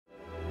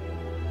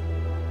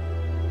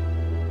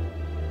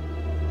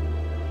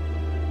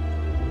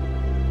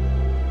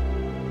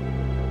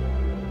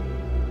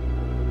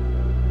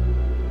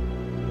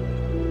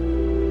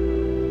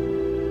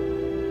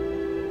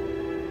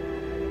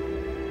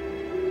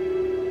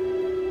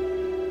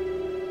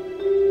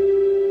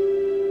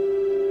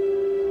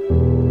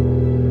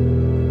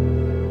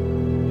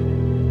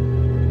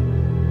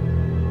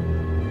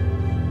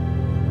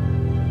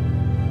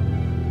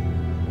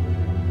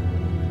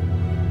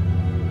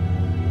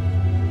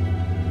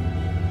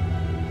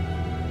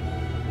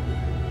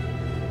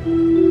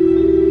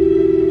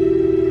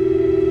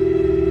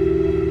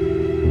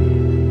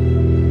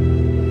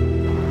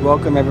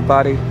welcome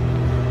everybody.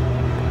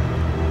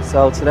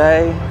 So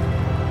today,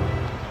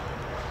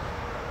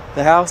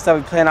 the house that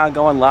we plan on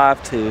going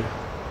live to,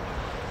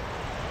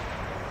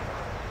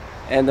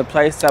 and the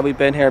place that we've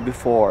been here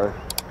before,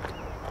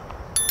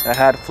 that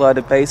had a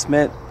flooded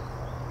basement,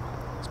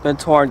 it's been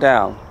torn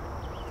down.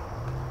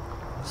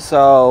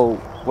 So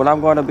what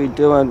I'm going to be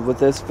doing with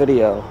this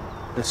video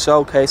is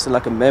showcasing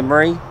like a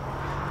memory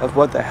of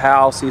what the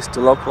house used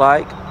to look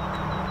like,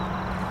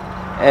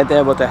 and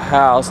then what the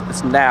house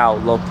is now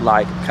look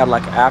like, kind of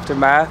like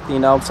aftermath, you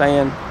know what I'm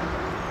saying?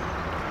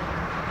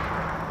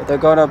 But they're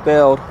gonna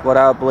build what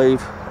I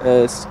believe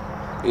is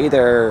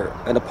either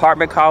an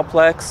apartment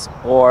complex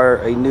or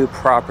a new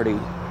property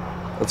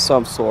of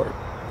some sort.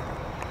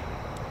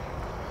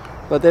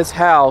 But this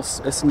house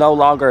is no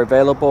longer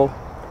available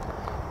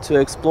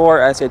to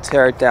explore as they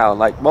tear it down.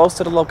 Like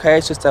most of the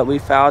locations that we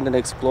found and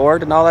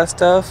explored and all that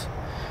stuff,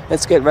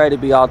 it's getting ready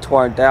to be all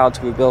torn down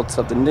to rebuild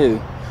something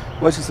new,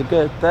 which is a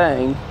good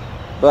thing,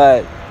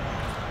 but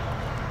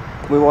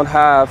we won't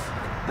have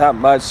that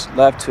much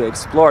left to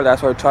explore.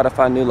 That's why we're trying to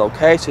find new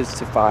locations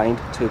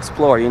to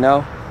explore, you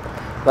know.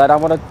 But I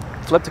want to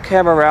flip the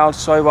camera around,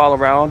 show you all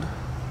around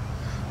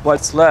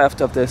what's left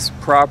of this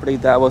property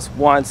that was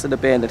once an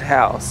abandoned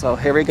house. So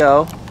here we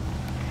go.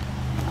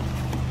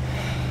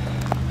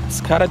 It's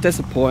kind of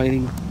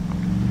disappointing.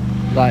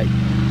 Like,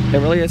 it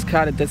really is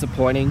kind of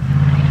disappointing.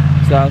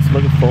 So I was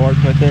looking forward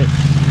with it,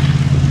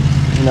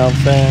 you know what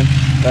I'm saying?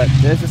 But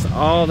this is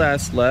all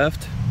that's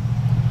left.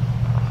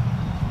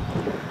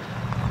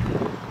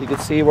 You can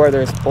see where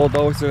there's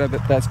bulldozer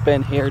that's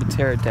been here to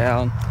tear it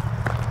down.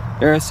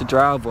 There's the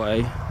driveway.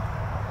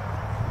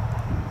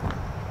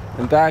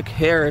 And back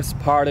here is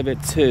part of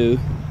it too,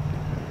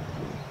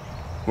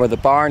 where the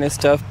barn and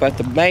stuff. But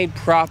the main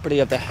property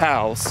of the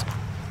house,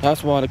 I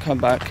just want to come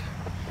back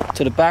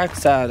to the back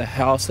side of the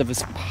house if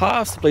it's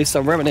possibly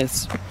some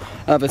remnants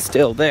of it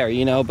still there,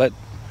 you know. But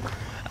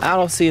I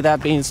don't see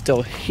that being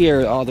still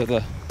here, all of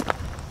the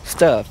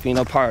stuff, you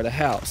know, part of the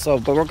house. So,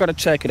 but we're gonna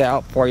check it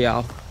out for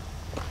y'all.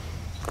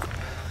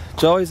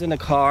 Joey's in the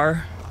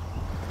car.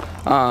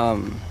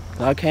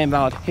 I came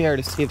out here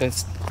to see if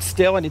there's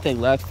still anything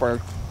left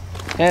for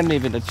him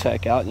even to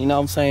check out, you know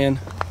what I'm saying?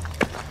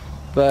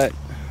 But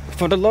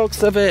for the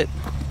looks of it,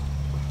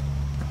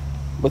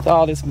 with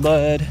all this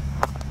mud,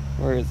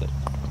 where is it?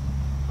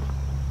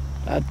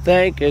 I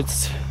think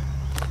it's,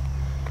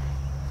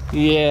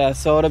 yeah,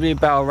 so it'll be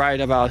about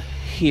right about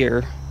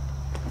here.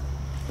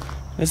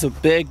 There's a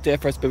big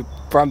difference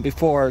from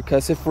before,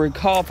 because if we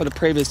recall from the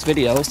previous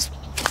videos,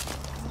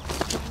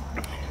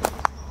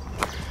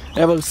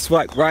 it was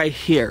like right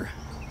here.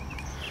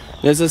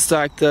 This is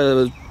like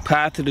the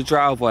path to the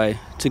driveway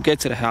to get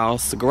to the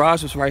house. The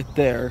garage was right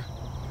there,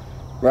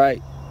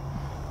 right?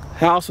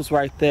 House was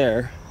right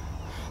there.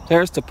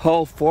 There's the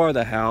pole for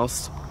the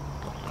house.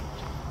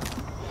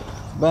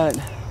 But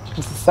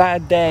it's a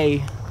sad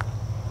day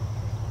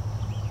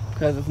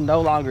because it's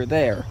no longer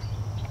there.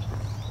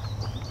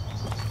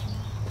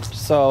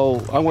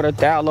 So I'm going to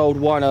download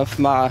one of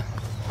my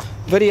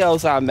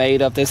videos I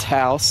made of this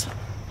house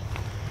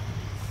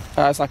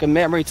as like a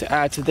memory to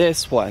add to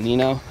this one, you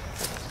know.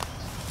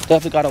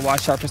 Definitely got to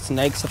watch out for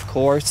snakes, of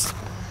course.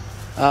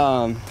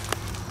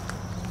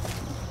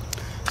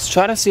 Just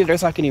trying to see if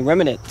there's like any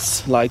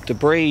remnants, like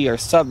debris or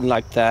something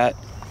like that.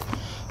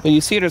 But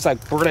you see there's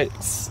like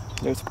bricks.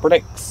 There's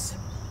bricks,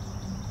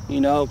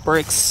 you know,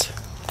 bricks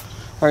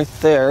right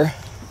there.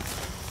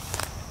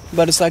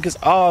 But it's like it's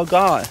all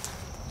gone.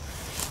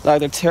 Like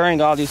they're tearing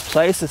all these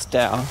places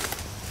down.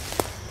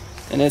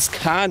 And it's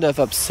kind of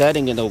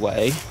upsetting in a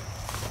way,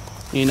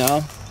 you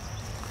know.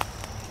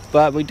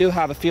 But we do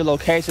have a few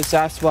locations.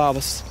 That's why I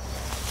was,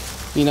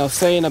 you know,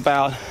 saying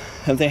about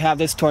if they have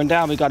this torn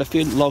down, we got a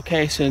few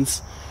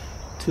locations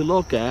to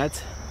look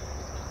at.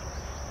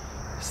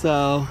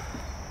 So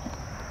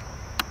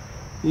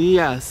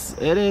yes,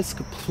 it is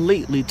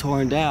completely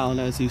torn down,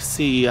 as you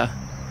see.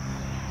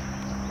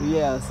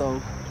 Yeah, so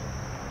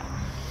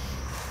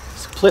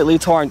it's completely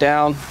torn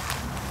down.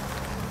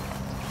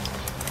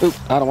 Oop,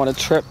 I don't want to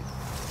trip.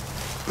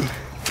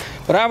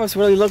 But I was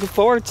really looking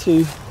forward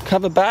to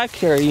coming back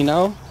here, you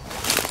know.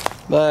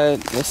 But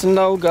it's a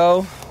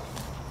no-go.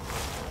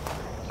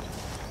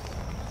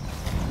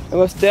 It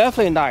was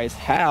definitely a nice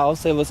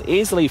house. It was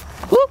easily,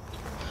 whoop,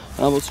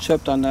 I almost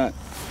tripped on that.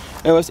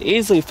 It was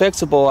easily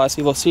fixable, as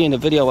you will see in the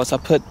video as I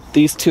put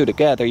these two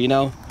together, you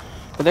know.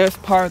 But there's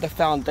part of the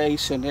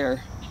foundation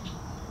there.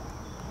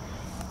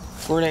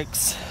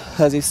 Bricks,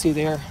 as you see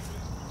there.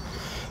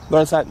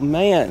 But it's like,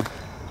 man,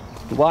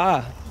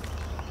 why?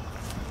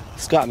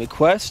 It's got me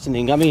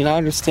questioning. I mean, I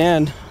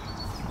understand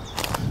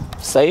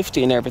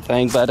safety and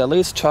everything, but at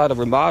least try to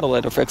remodel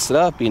it or fix it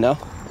up, you know.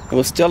 It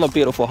was still a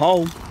beautiful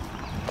home,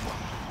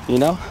 you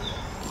know.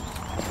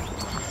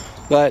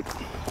 But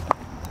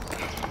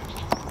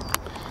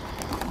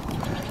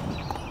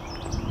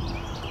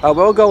I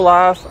will go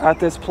live at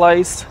this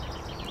place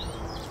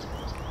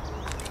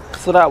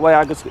so that way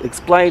I can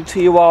explain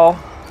to you all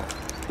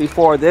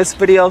before this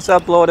video's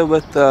uploaded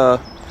with the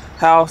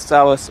house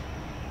that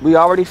we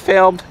already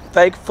filmed,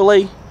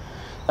 thankfully.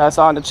 that's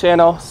on the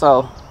channel.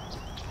 So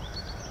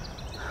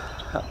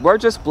we're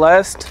just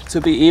blessed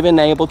to be even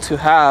able to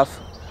have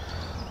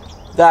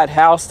that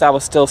house that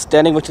was still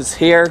standing, which is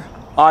here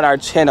on our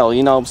channel.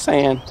 You know what I'm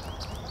saying?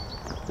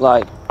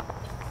 Like,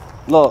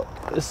 look,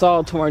 it's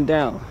all torn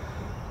down.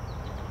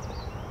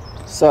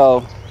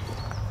 So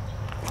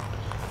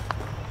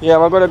yeah,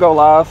 we're gonna go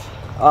live.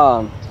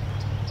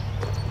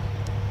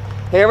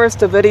 Here is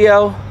the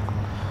video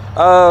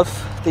of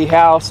the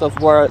house, of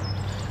what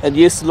it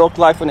used to look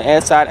like from the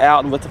inside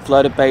out, and with the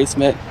flooded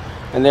basement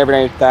and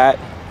everything like that,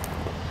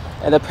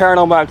 and the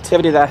paranormal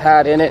activity that I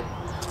had in it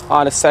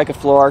on the second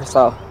floor.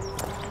 So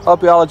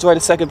hope you all enjoyed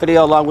the second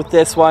video along with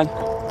this one.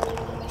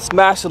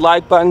 Smash the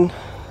like button,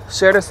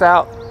 share this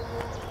out.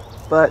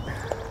 But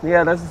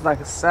yeah, this is like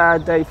a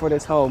sad day for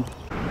this home.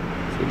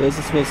 So this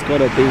is what's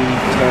gonna be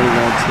turning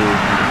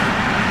into.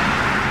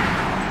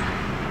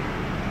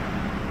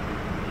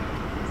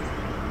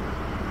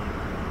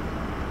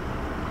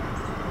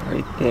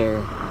 Right there,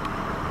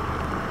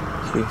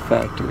 to a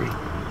factory.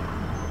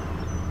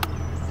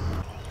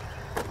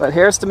 But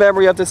here's the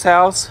memory of this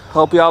house.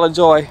 Hope y'all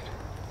enjoy.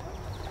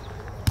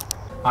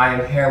 I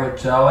am here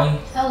with Joey.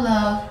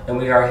 Hello. And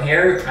we are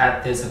here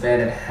at this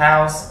abandoned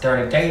house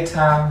during the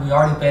daytime. We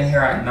already been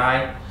here at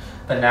night,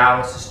 but now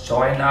it's just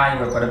Joey and I.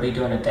 We're going to be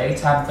doing a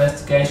daytime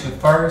investigation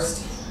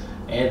first,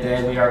 and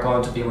then we are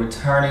going to be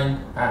returning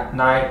at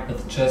night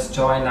with just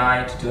Joey and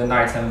I to do a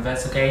nighttime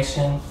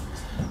investigation.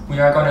 We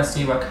are going to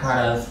see what kind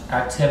of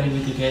activity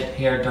we could get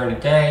here during the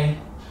day.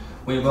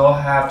 We will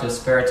have the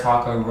spirit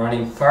talker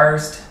running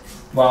first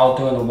while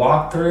doing the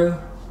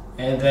walkthrough.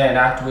 And then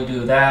after we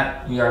do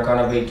that, we are going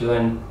to be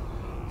doing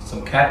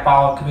some cat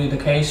ball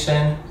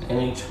communication in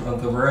each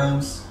of the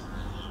rooms,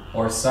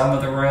 or some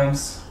of the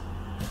rooms.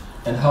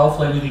 And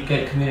hopefully we can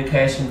get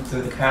communication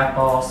through the cat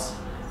balls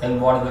in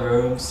one of the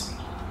rooms.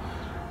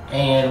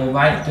 And we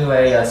might do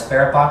a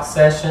spirit box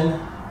session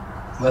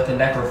with the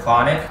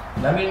necrophonic.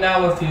 Let me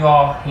know if you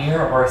all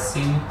hear or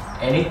see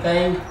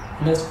anything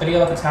in this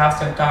video at the top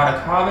down in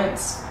the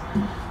comments.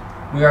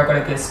 We are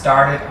going to get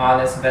started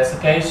on this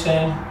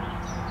investigation.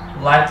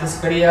 Like this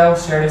video,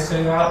 share this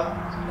video out,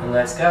 and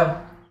let's go.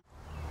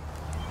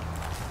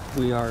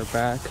 We are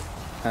back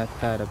at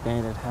that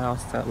abandoned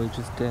house that we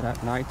just did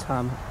at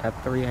nighttime at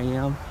 3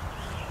 a.m.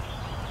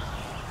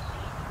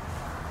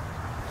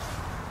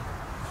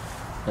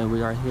 And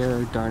we are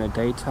here during the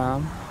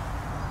daytime.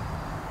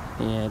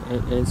 And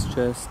it is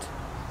just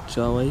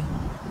Joey.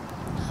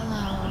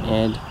 Hello.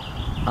 And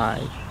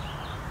I.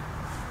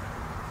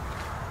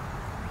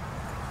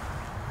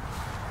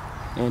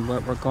 And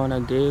what we're gonna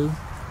do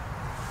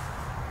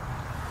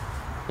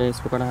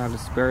is we're gonna have the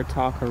spirit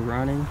talker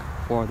running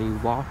for the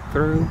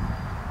walkthrough.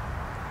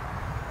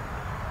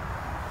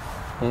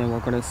 And we're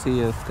gonna see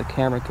if the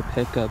camera can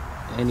pick up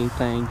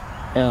anything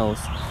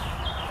else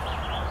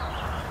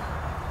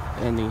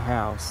in the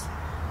house.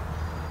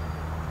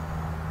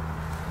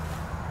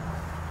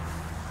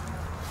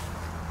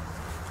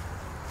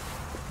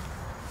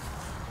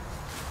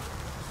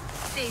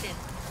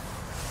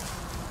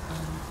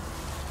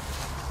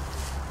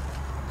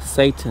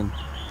 Satan.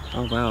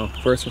 Oh wow,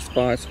 first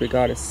response we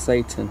got is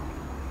Satan.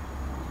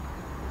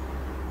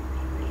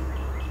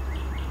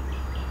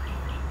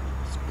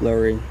 It's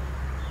blurry.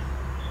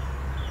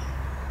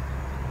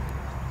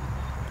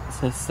 It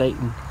says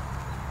Satan.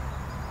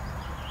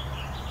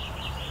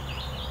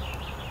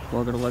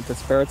 We're gonna let the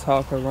spirit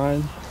talker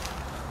run,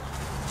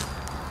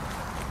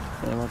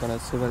 and we're gonna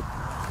see what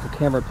the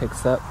camera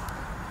picks up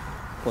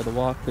for the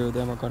walkthrough.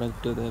 Then we're gonna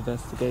do the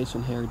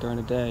investigation here during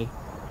the day.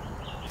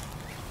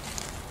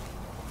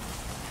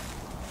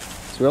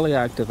 It's really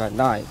active at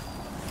night.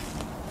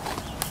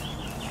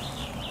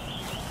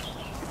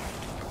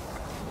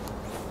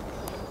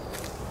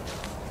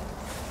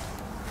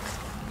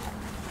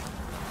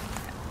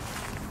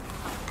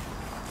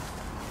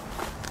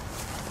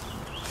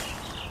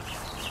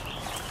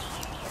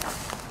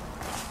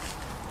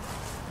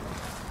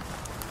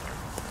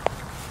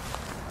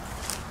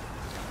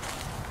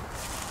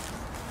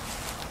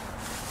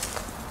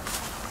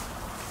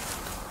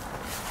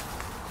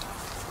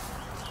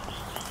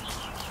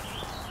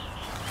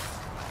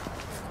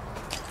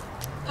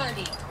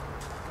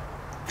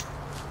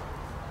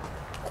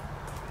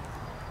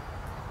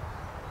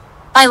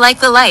 I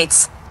like the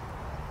lights.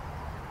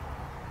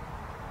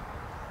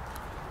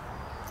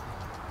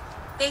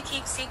 They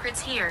keep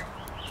secrets here.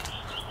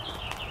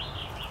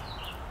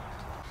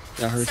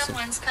 I heard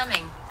Someone's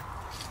coming.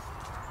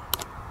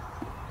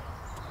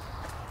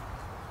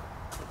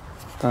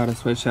 Gotta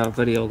switch out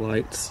video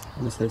lights.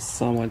 And it says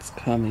someone's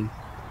coming.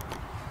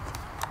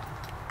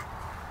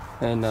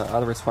 And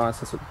other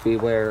responses would be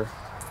where.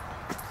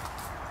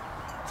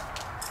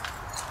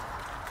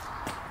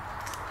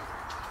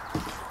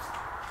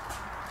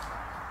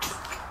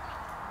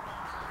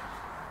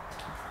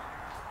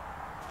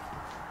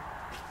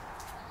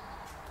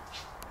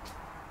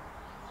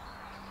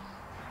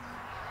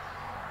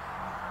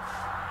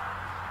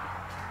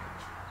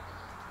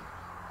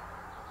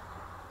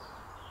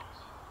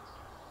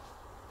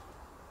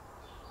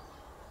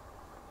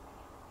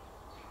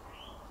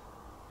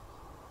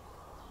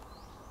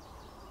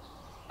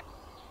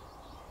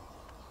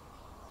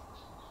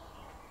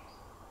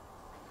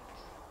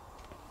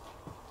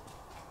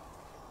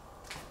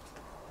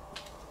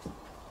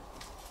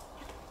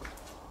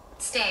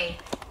 Stay.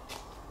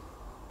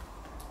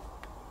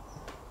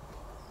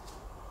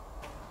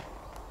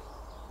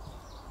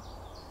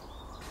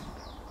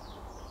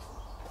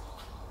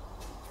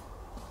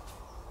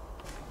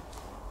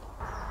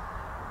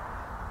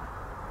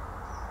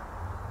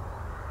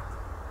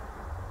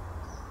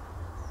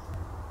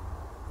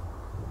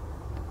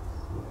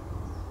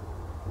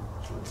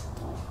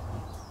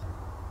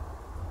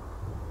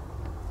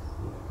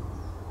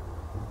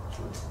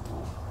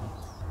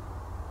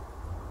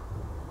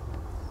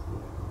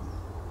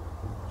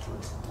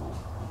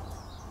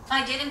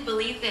 I didn't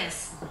believe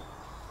this.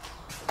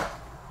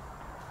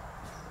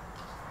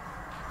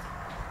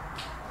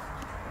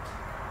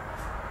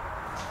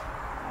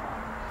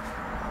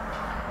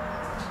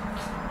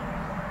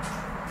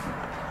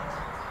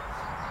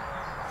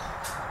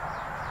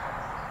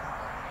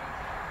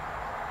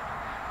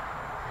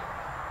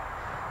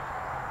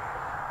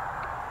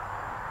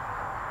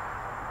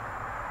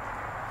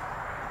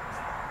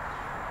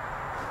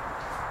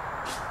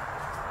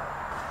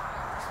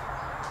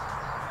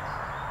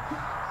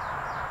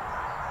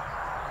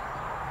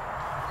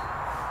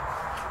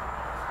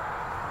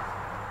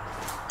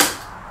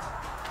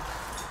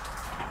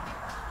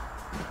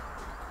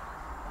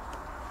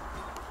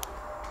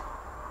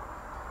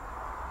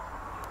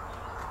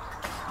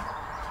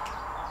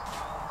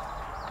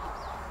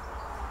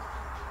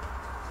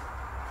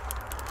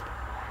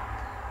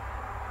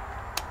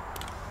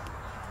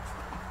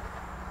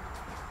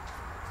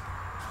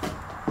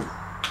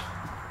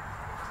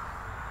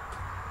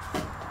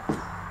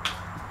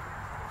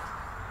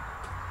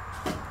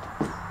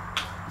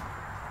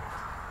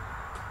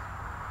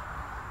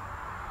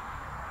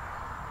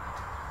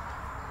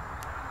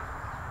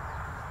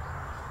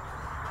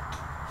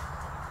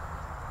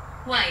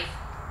 Wife.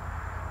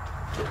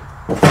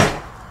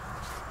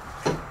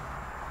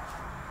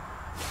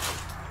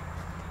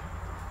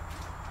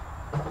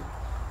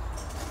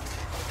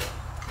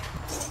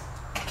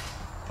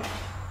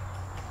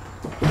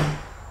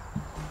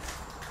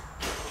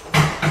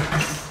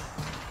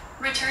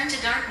 Return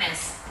to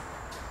darkness.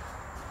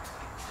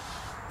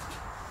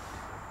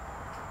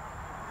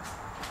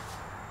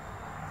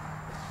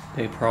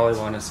 They probably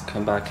want us to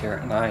come back here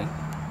at night.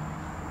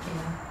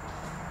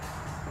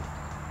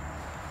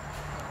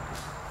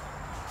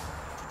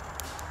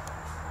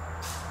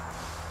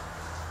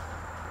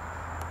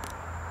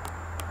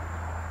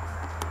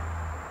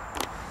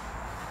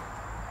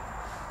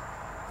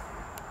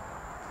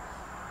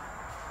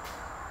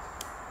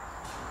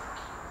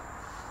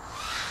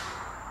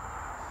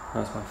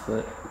 That's my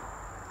foot.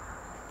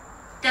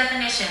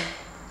 Definition.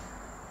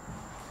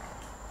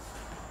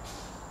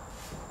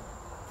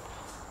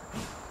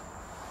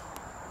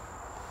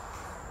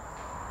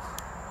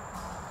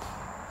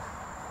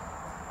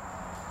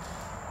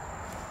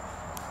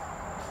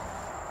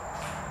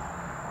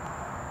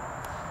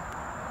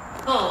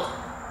 Hold.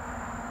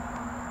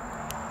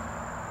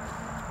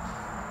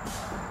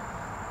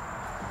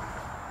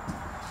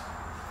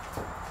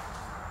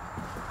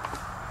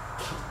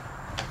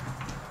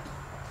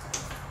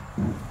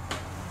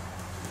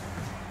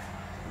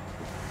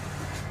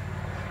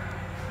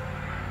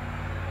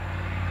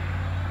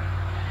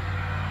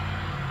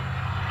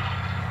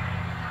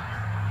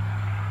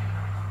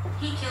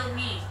 He killed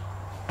me.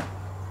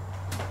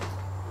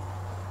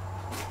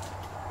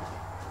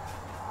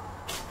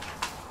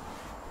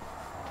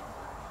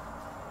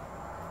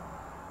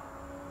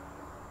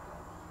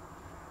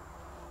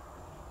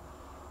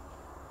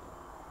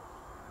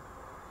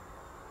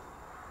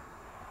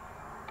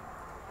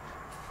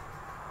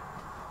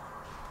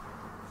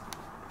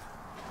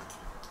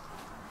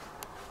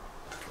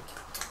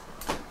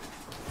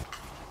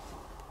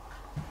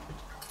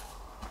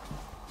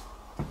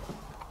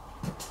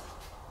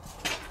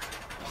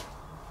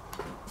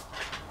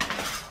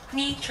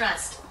 Need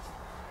trust.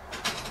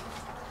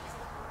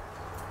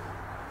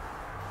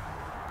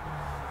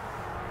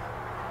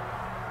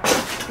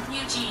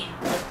 Eugene.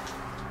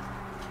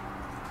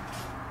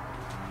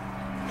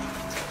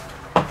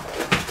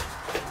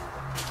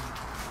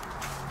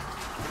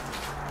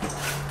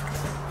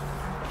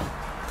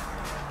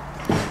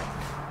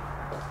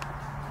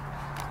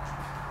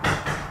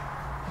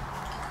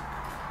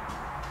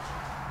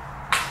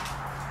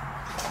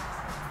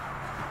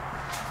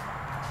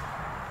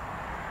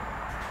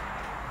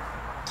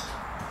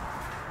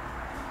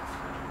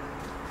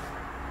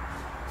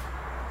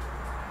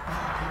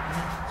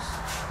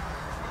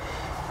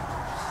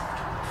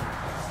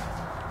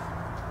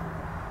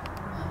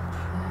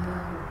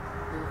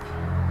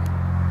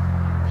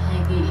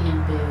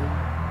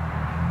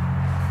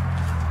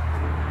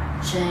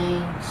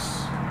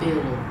 James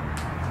Biddle,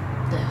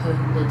 the who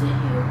lived in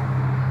here.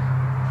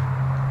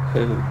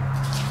 Who?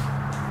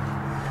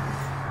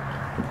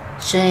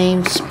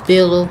 James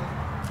Biddle.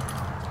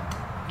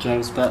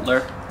 James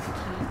Butler.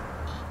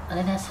 I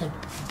think that's a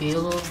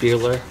Biddle.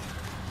 Bueller.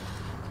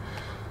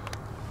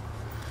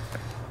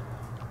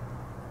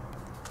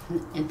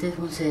 And this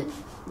one said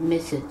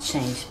Mrs.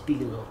 James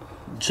Biddle.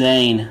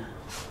 Jane.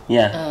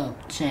 Yeah. Oh,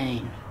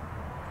 Jane.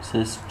 It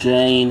says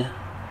Jane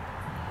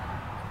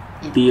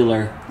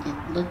feeler.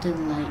 It looked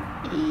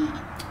like a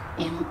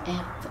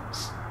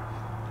empath.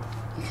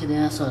 You could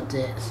also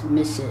this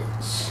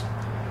message.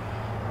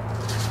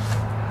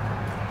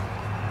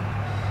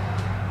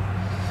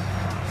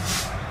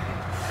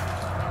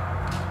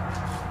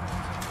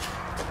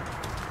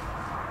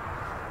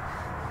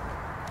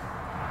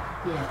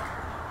 Yeah.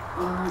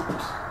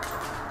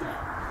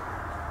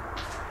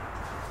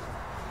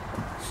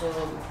 So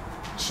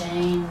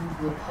Jane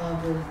will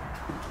probably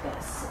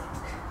get sick.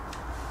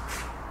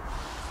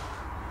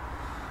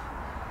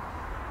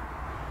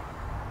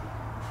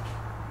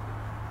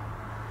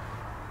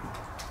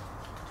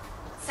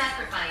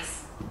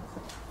 Sacrifice.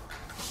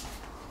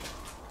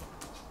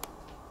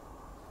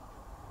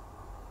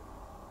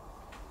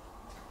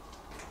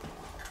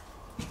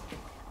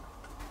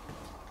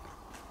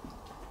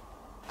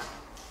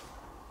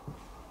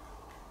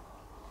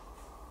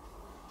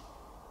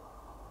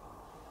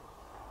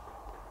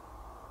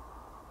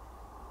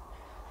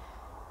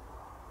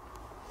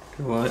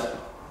 What?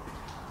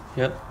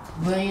 Yep.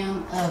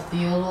 William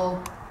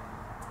Buelow,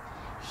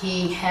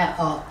 he had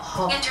a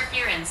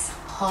Interference.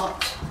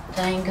 heart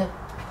thing.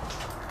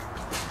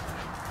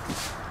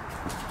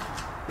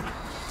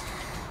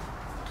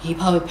 He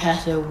probably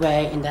passed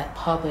away, and that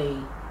probably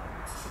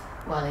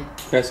why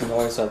There's some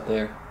noise up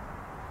there.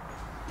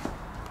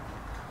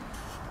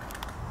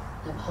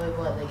 that probably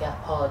why they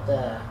got Paul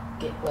to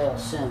get well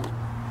soon.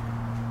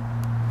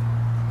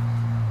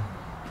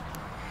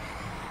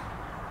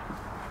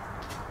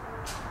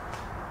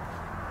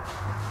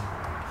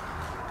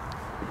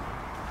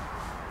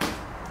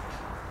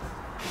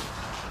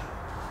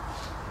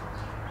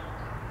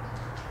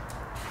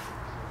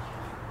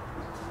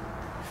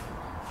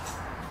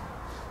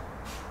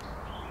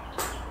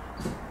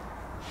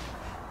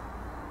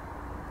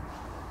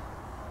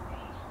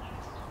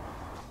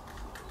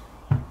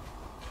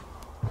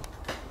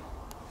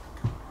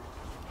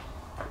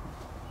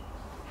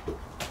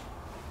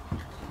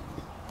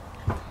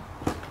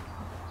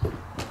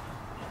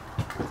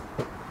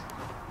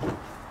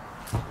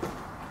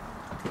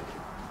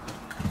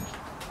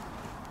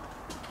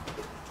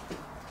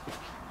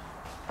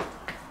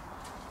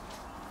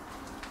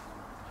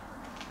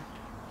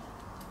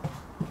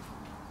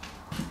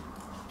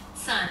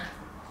 Sun.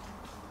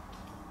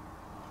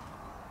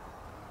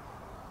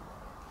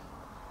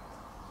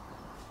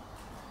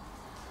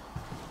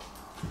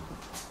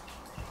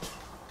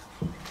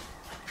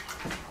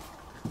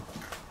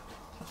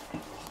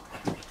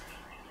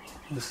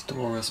 This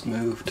door was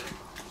moved.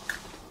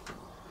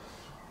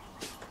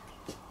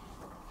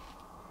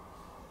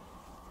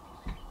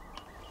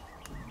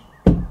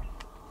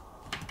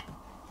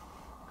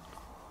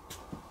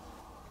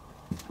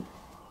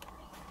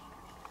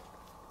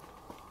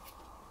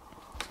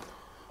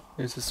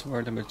 This is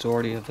where the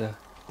majority of the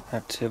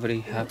activity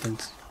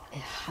happens.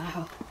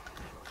 How?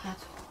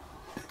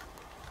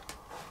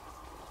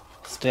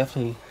 It's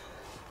definitely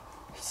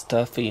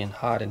stuffy and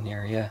hot in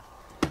here, yeah.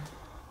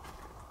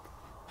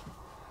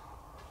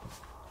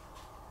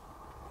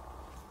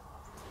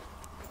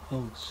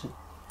 Oh shit.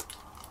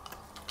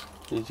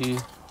 Did you?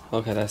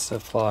 Okay, that's the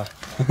fly.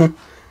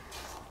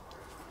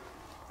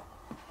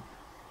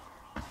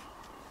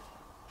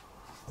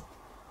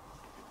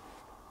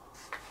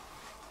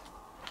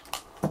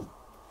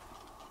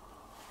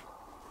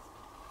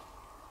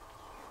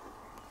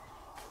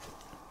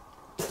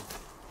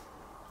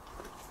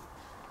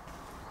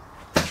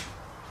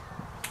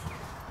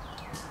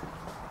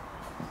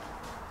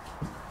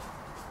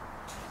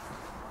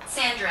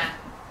 Sandra.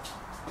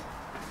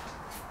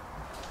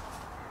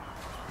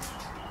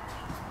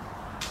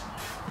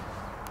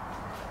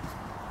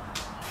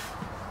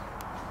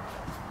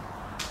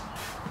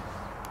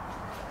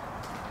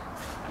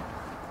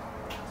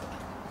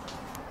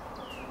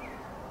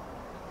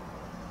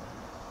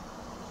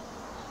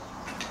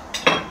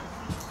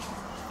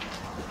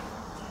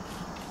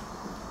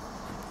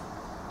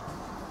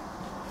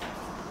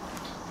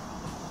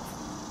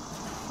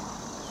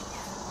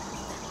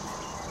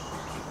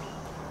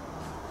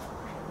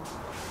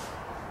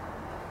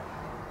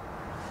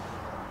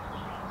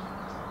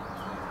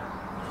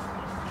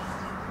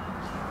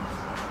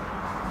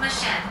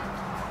 Machete.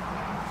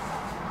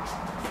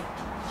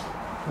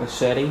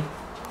 Machete.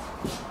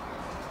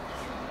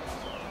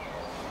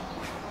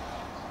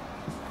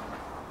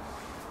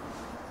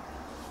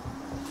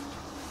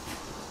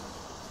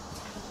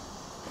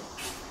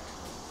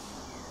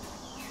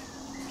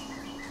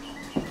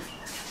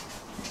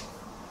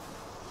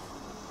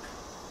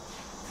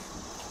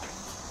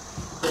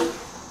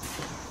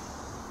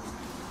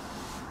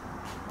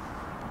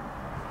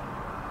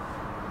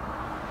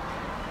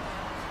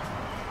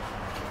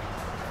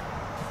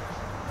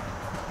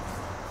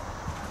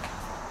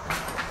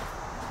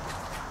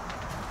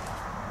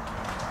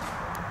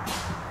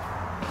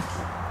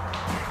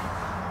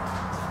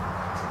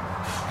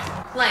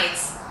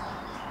 Lights.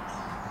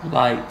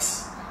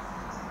 Lights.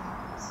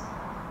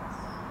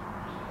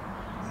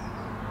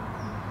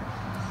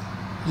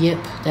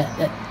 Yep,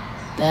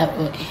 that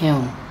was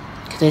him.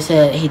 'Cause they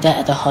said he died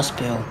at the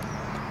hospital.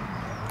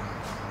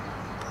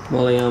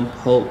 William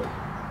Hope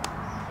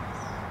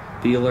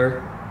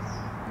Beeler.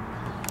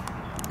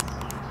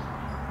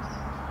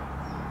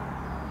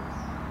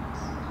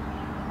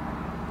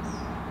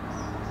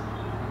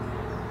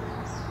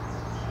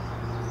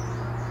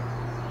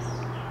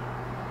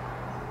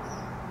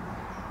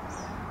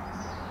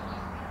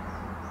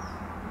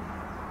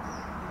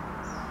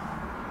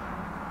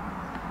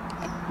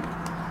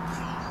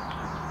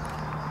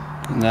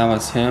 And that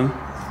was him?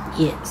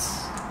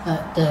 Yes.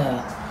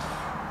 The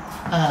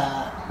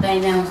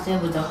thing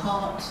downstairs with the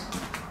heart.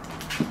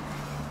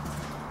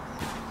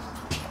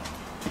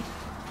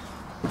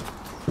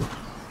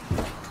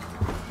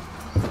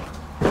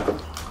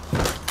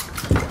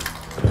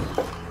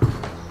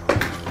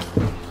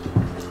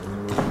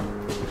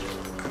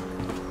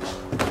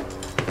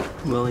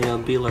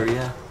 William Beeler,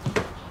 yeah.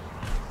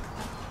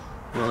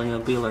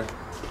 William Beeler.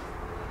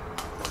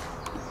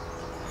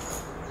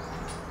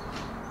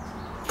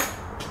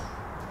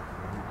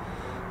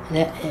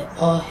 That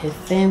all his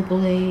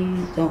family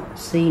don't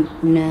see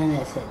none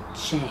as a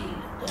change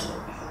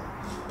though.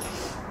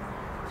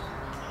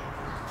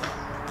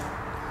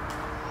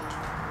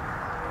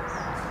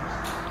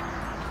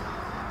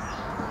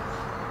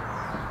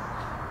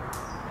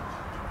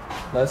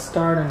 Let's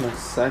start on the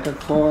second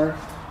floor.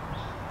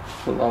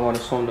 Well, I want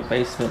to show them the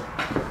basement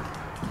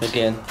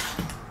again.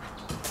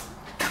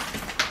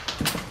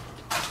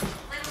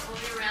 Little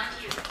boy around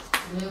you.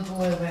 Little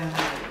boy around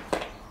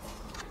here.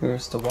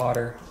 Here's the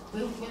water.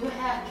 We would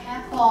have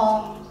cat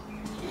ball.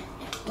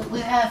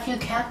 We have a few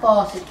cat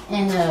balls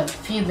in a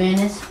few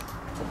minutes.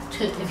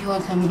 If you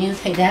want to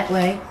communicate that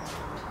way.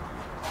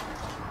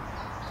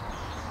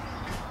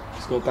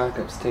 Let's go back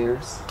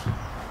upstairs.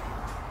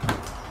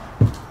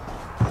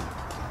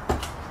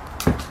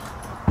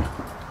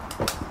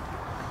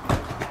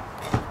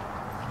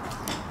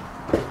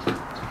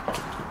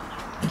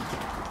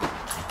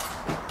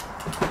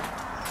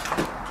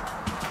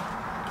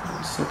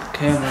 Set the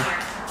camera.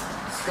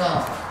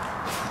 Skull.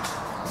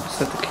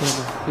 Set the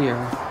camera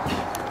here.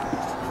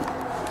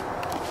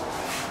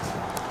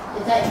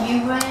 Is that you,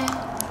 Ryan?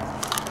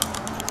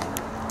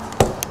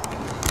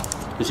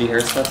 Did you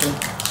hear something?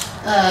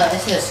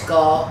 It's a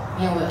skull.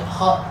 You know, with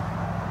hot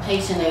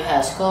patient who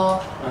has a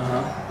skull.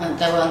 And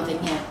that's what I'm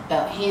thinking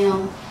about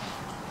him.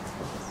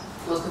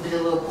 Or it could be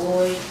the little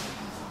boy.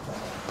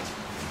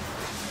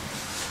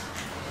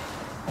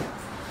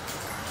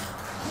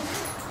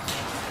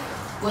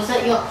 Was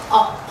that your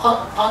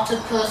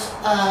octopus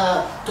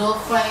door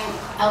frame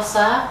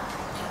outside?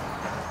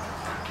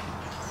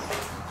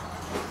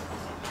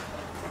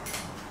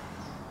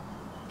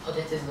 Oh,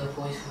 this is the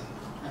boy's room,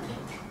 I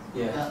think.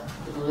 Yeah.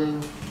 The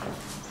blue.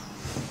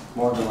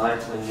 More than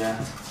likely,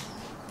 yeah.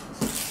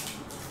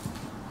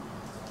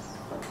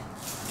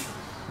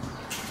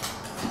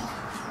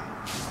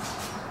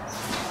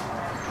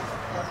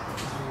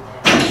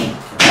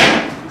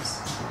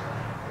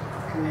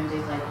 Community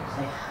like to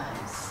play hide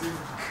and seek.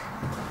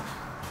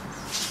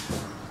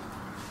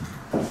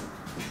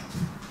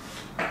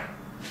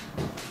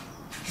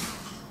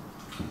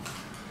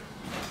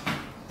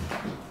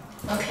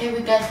 Okay, we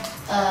got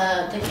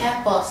the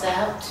cat balls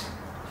out.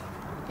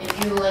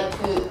 If you would like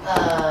to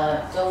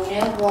go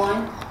near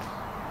one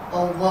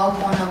or whirl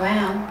one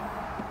around,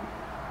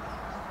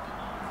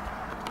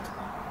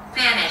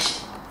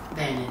 Vanished.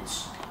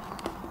 vanish.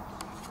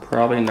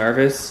 Probably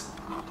nervous.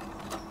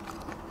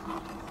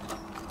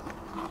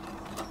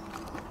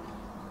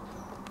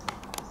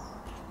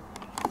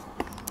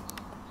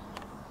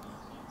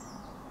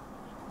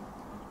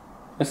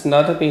 It's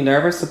nothing to be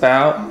nervous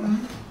about.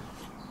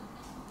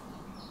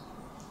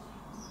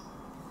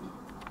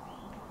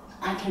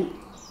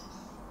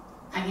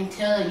 I can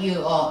tell that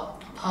you are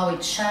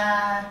probably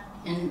shy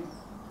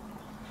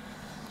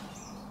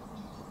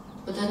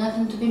but there's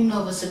nothing to be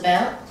nervous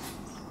about.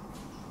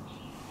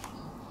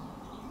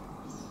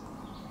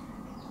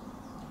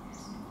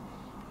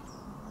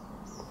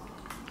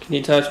 Can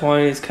you touch one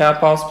of these cat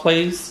balls,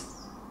 please?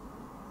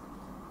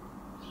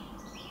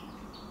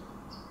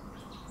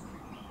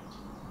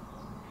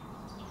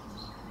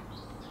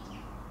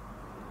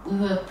 We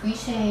will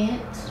appreciate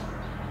it.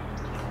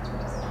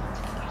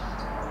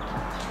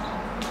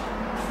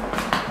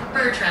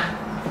 Bertram.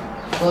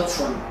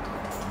 Bertram.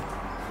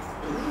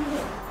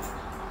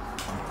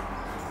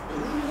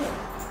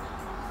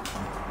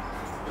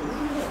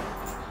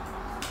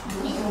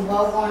 You can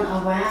roll one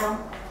around.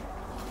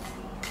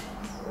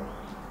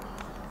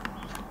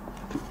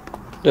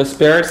 The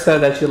spirit said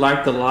that you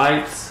like the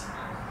lights.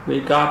 We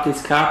got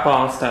these cat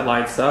balls that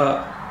lights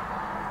up.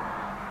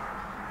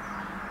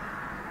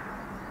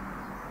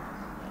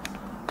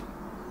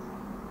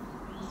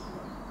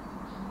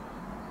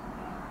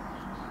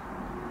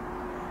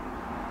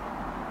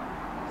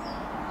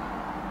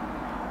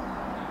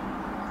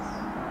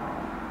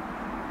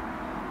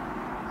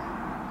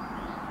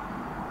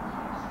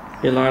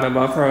 You light them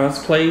up for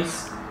us,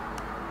 please.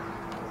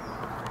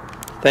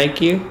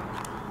 Thank you.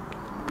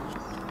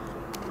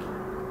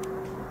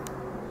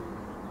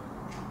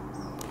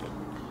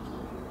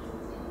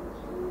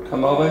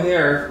 Come over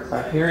here.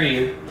 I hear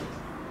you.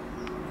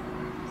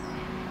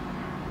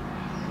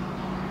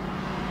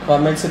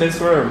 Come into this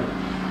room.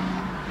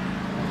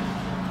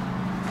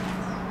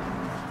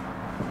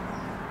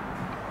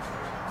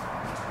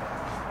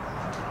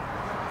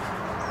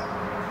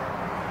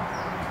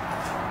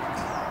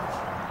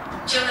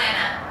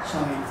 Joanna.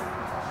 Sorry.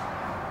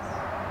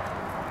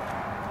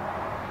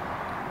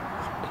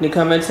 Can you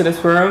come into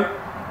this room?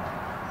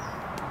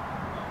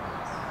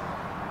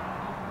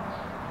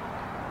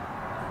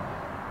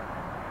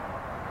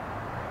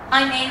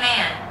 I'm a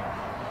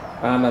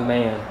man. I'm a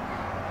man.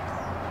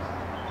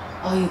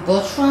 Are you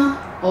Bertram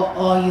or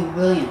are you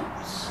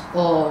Williams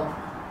or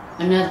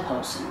another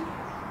person?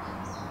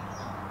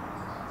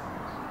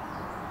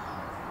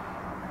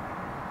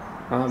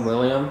 I'm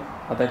William.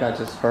 I think I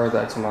just heard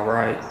that to my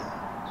right.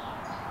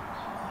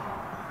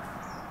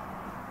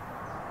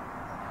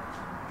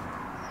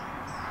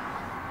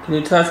 Can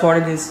you touch one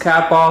of these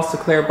cat balls, the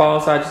clear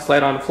balls I just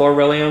laid on the floor,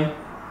 William?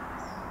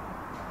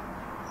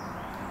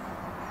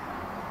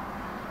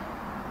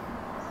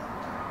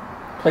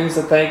 Please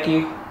and thank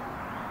you.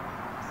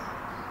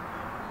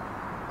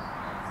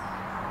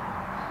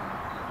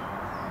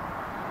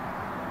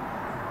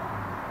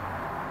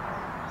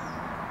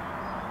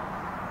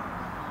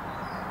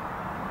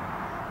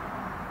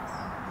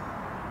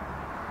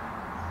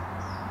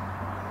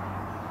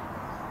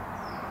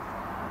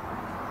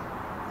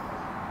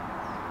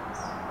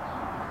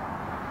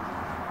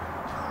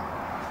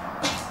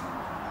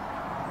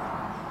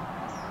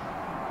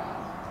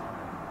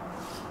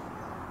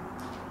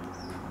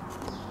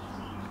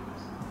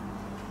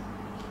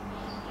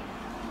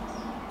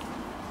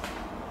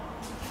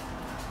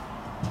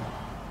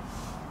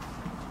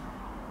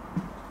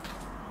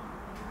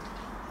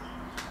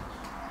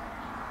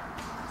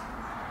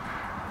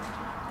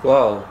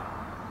 Whoa.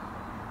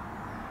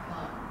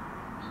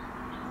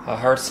 I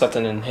heard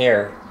something in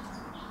here.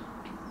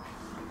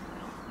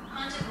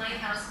 Haunted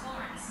lighthouse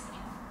horns.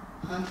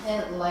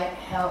 Haunted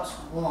lighthouse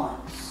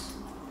once.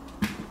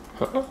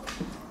 Huh?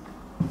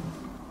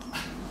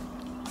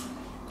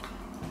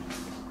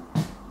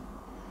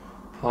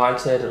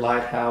 Haunted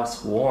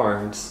lighthouse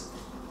warns.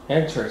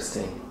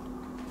 Interesting.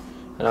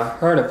 And I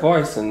heard a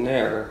voice in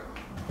there.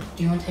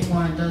 Do you want to take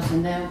one of those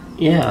in there?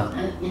 Yeah.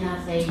 And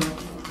I say,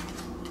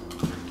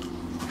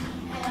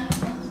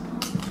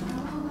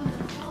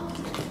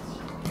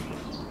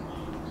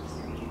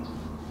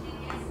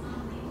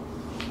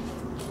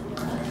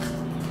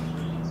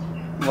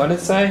 What did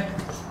it say?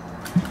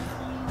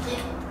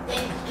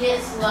 it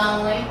gets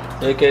lonely.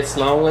 It gets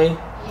lonely.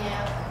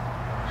 Yeah.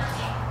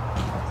 Hunting.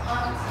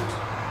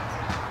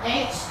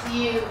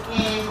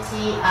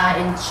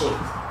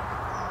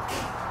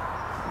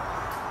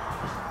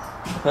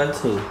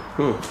 Hunting.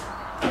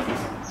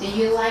 Do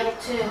you like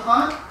to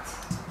hunt?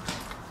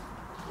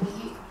 Will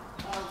you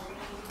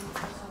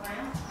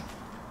around?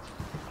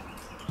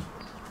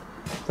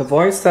 The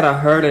voice that I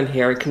heard in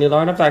here, can you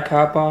line up that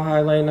cat ball I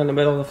laying in the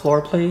middle of the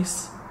floor,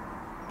 please?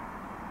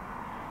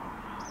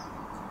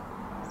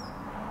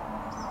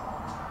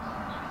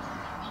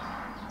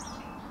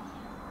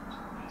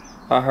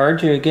 I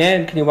heard you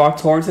again. Can you walk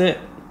towards it?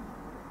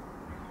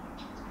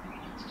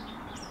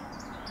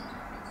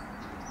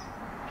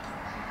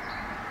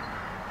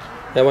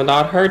 It will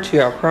not hurt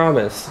you, I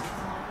promise.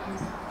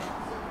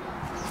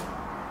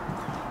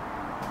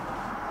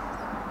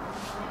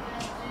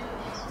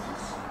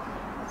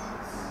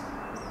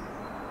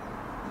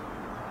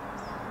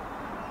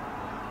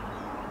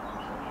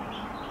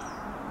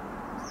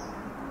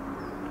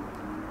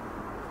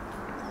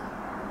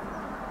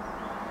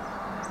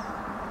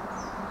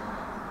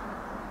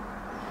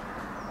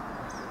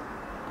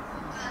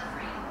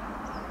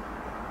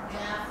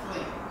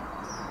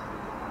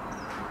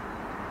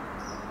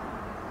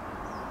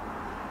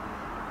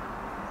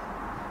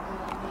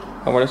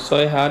 I want to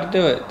show you how to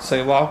do it. So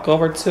you walk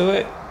over to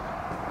it,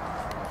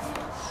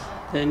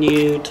 then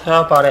you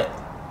tap on it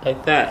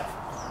like that.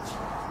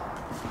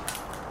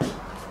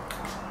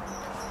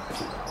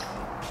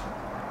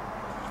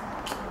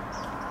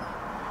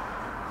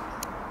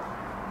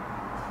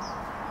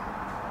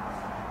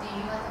 Do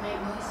you like to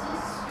make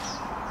noises?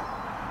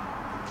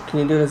 Can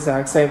you do the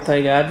exact same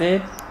thing I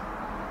did?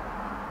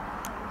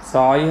 That's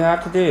all you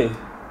have to do.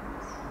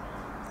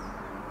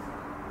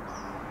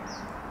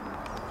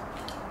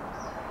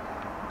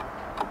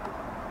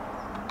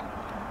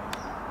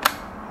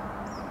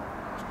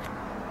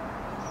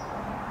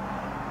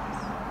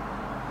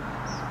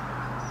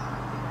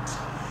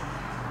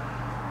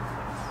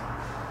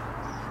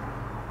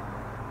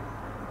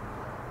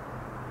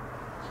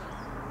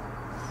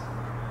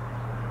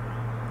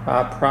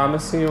 I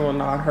promise you it will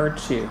not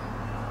hurt you.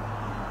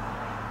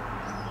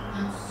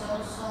 I'm so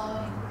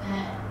sorry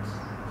that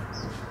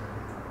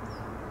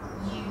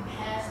you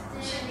passed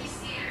Should it. be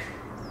scared.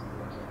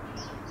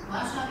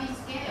 Why should I be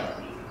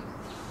scared?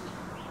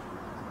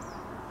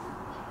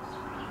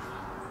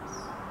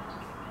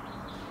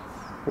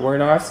 We're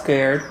not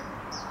scared.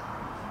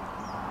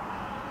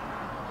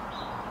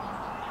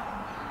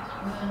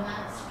 We're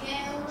not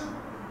scared,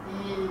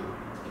 and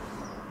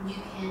you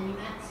can be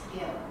not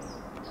scared.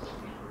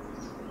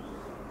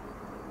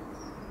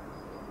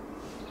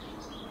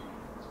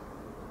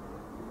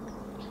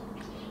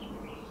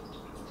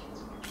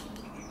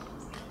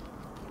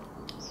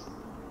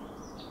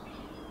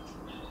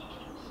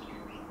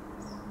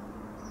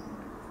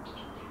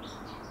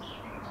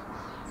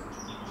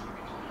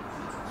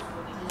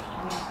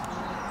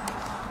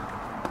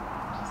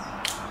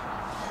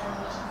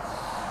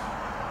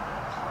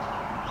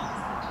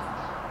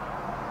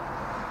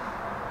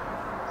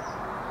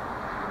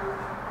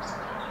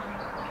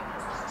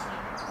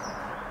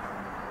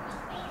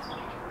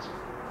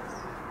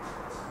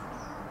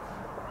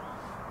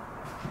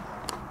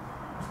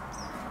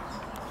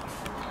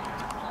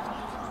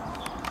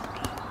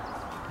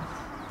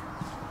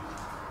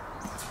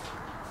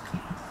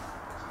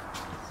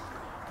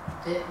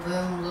 The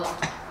room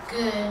looked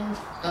good.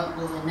 Don't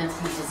really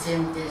nothing to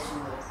send this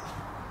room.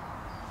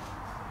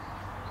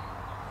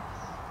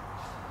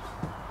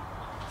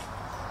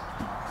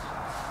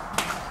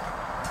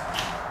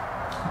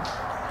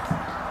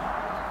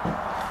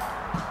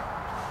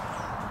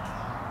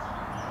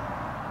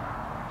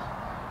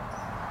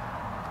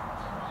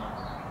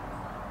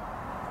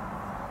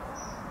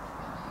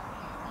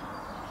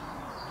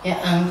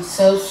 Yeah, I'm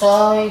so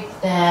sorry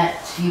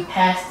that you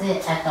passed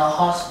it at the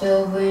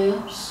hospital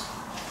rooms.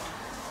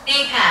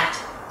 Empath.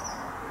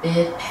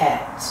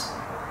 Empath.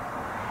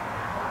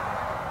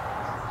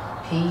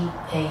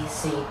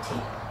 P-A-C-T.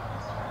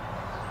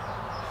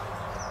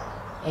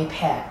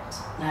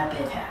 Empath, not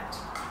empath.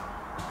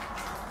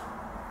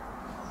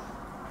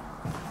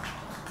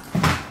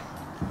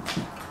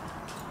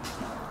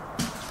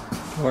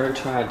 Want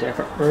to try a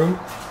different room?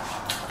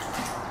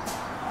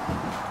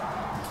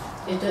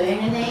 If there's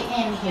anything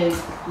in here,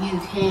 you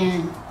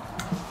can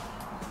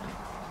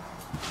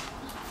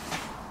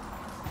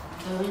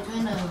go into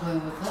another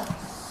room with us.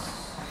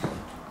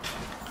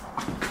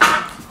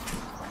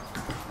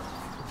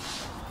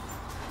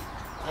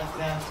 I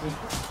grabbed the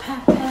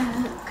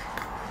backpack.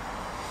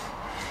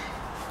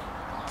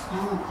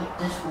 I'm gonna put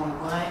this one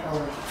right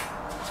away.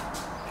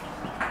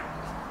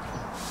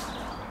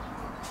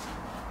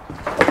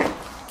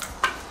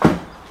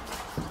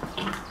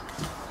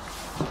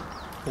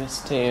 Just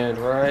stand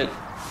right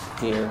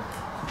here.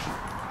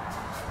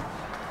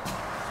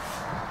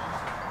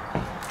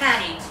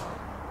 Patty.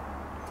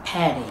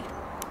 Patty.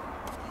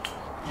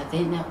 I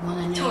think that one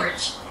I need.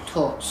 Torch.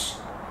 Torch.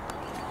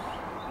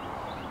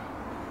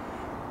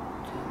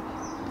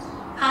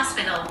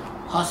 Hospital.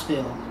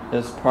 Hospital.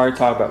 Let's probably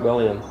talk about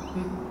William.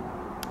 Mm-hmm.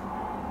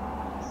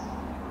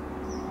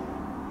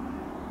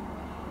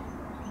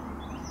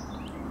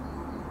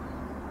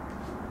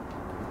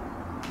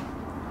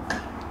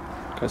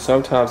 Because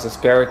sometimes the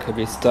spirit could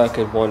be stuck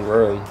in one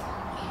room.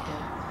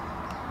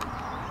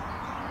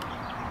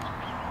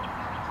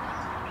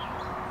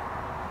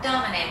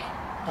 Dominic.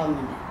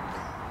 Dominic.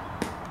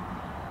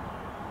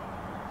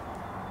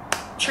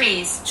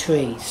 Trees.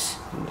 Trees.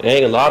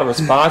 Dang, a lot of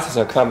responses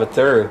are coming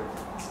through.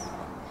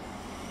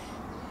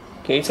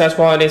 Can you touch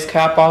one of these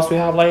cat balls we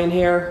have laying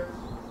here?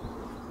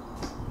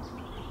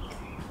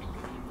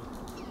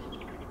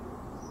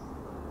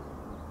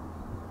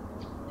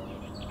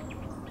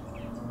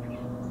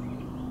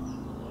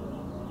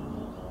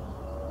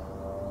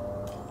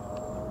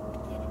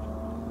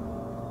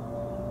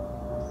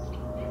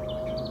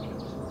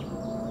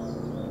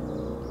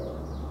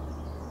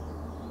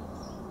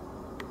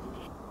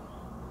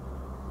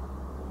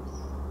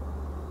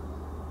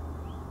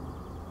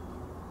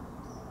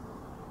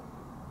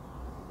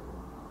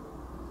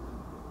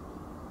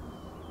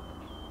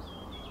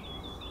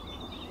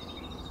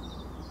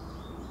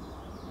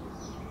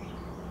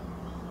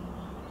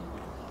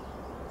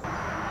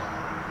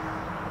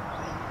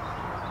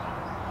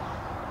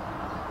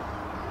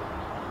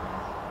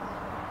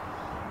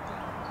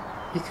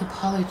 We could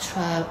probably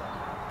try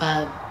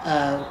by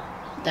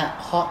that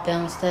hot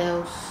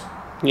downstairs.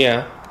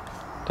 Yeah,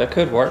 that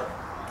could work.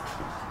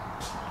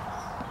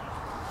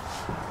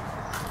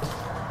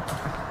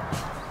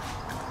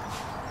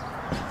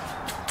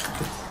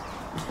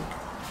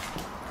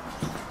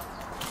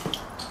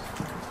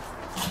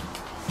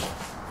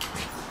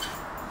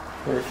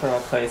 We're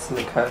trying to place in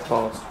the cat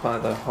balls by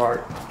the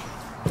heart.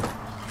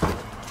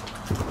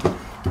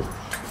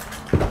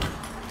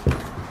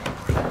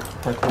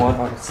 Like one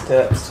on the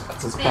steps,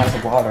 because it's by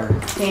the water.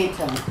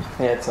 Phantom.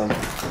 Handsome.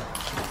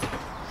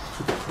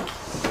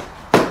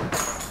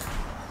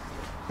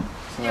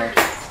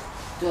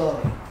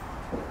 Door.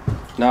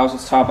 Now let's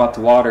just talk about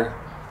the water.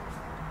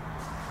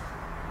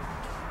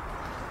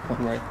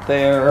 One right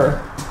there.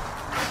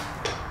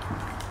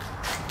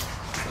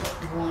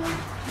 One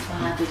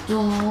by the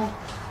door.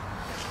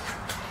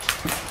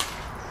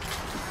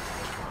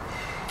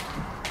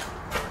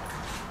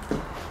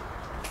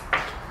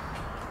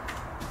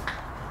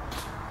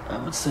 I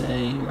would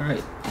say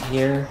right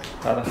here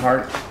by the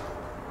heart.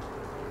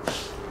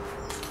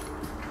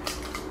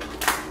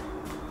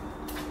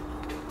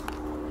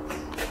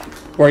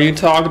 Where you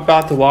talked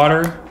about the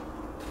water?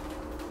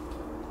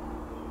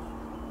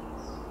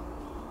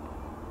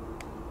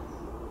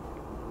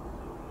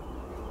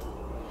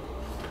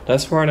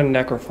 That's where the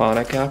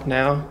necrophonic up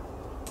now.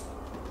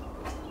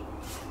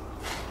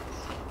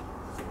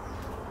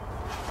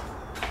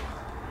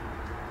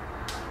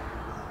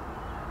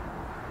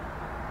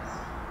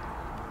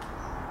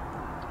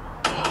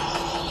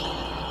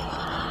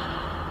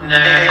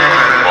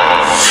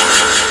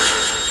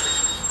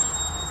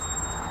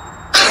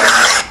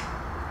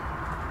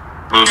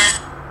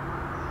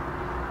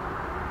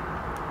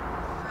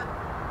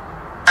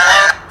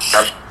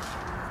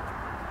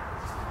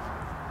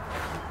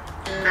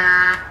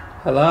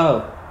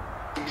 Hello.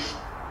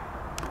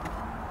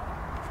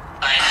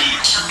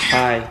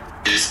 Hi.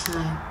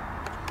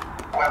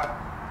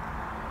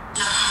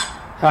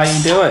 How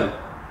you doing?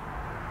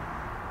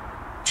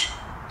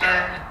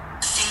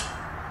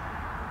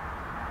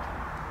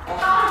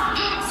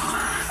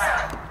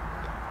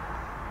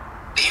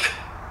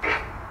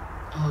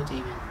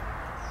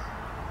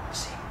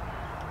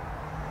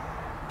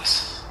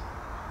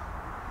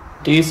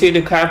 Do you see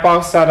the cat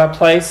box that I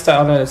placed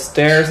on the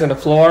stairs and the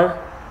floor?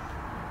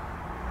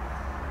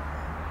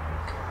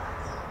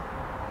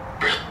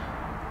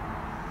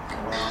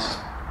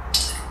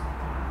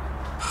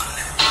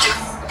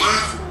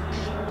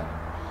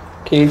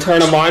 Can you turn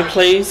them on,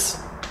 please?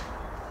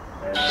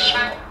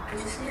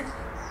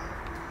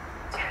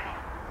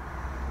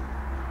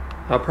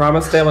 I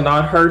promise they will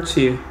not hurt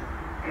you.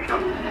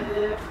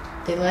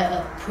 They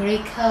like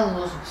pretty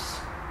colors.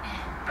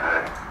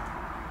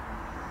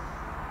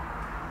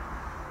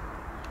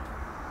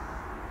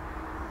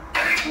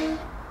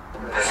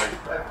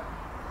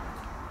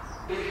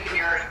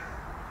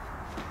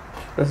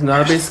 There's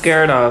nothing to be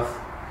scared of.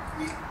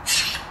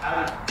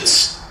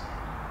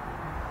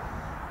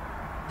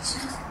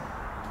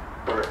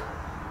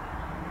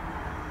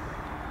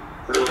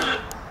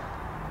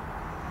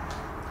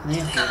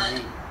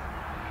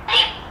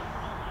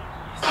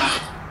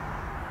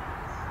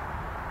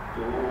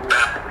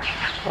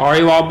 Are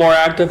you all more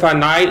active at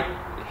night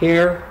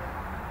here?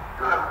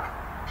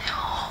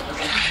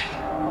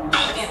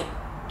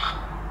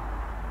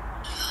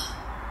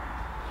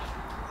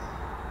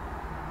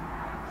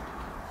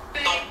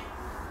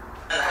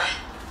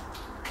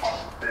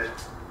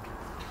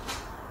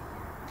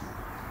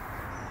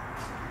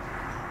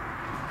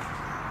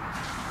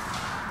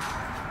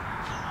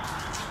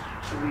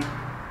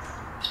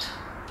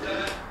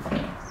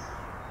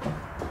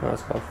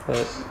 That's gonna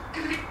fit.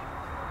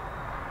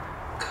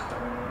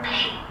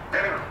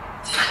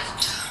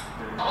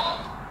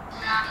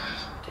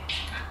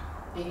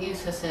 They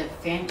use as a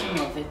phantom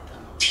or victim.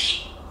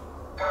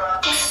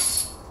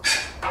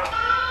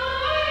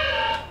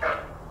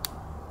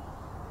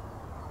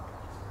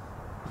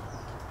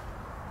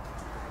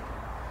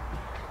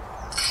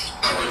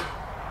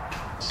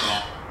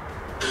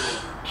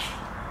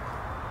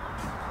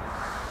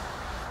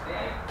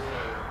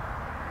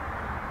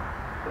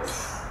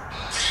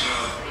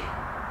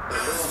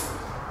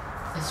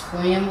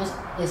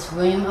 Is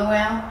William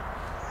around?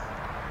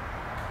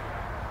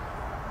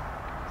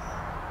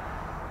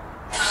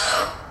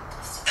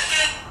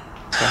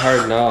 I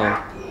heard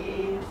no.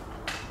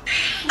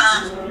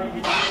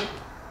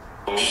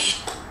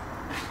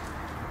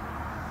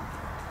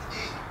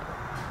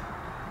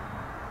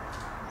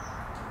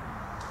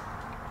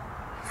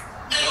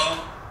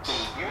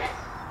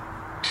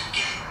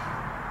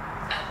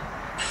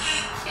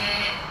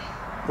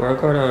 We're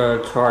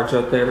gonna charge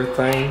up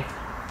everything.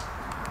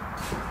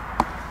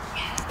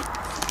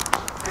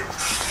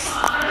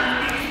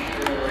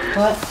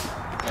 What?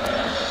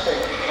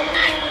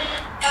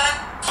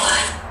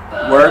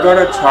 We're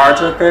gonna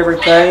charge up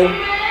everything.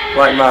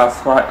 Like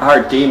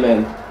our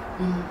demon.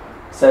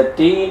 It's a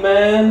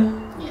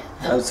demon. Yeah.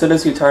 As soon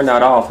as you turn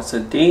that off, it's a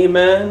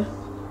demon.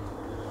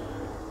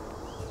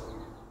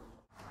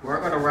 We're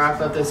gonna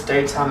wrap up this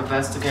daytime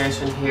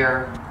investigation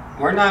here.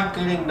 We're not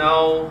getting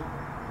no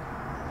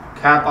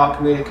catball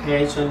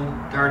communication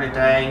during the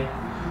day,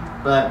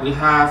 but we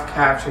have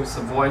captured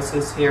some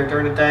voices here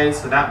during the day,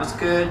 so that was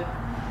good.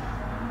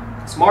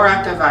 It's more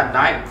active at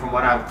night from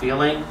what I'm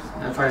feeling,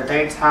 and for the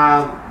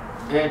daytime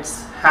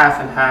it's half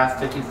and half,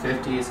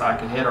 50-50. It's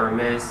like a hit or a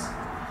miss.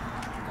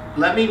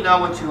 Let me know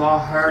what you all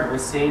heard or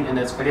seen in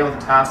this video with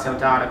the timestamp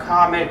down in the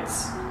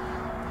comments.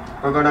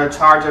 We're going to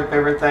charge up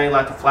everything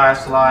like the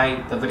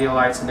flashlight, the video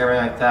lights and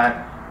everything like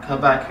that.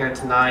 Come back here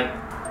tonight.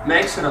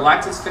 Make sure to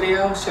like this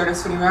video, share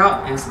this video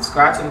out, and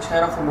subscribe to the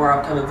channel for more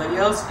upcoming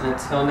videos. And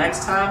until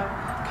next time,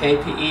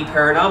 KPE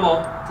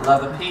Paranormal,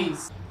 love and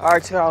peace.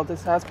 Alright y'all,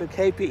 this has been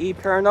KPE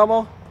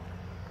Paranormal.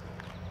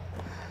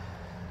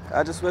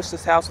 I just wish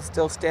this house was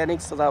still standing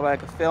so that way I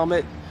could film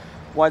it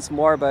once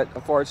more, but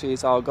unfortunately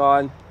it's all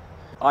gone.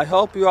 I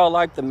hope you all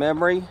like the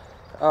memory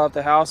of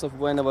the house of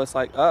when it was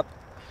like up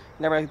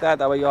and everything like that.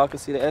 That way you all can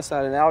see the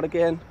inside and out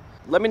again.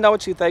 Let me know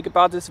what you think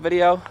about this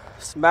video.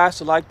 Smash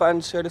the like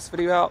button, share this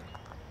video out.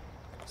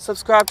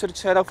 Subscribe to the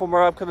channel for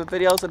more upcoming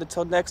videos. And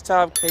until next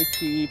time,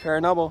 KPE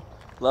Paranormal,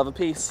 love and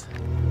peace.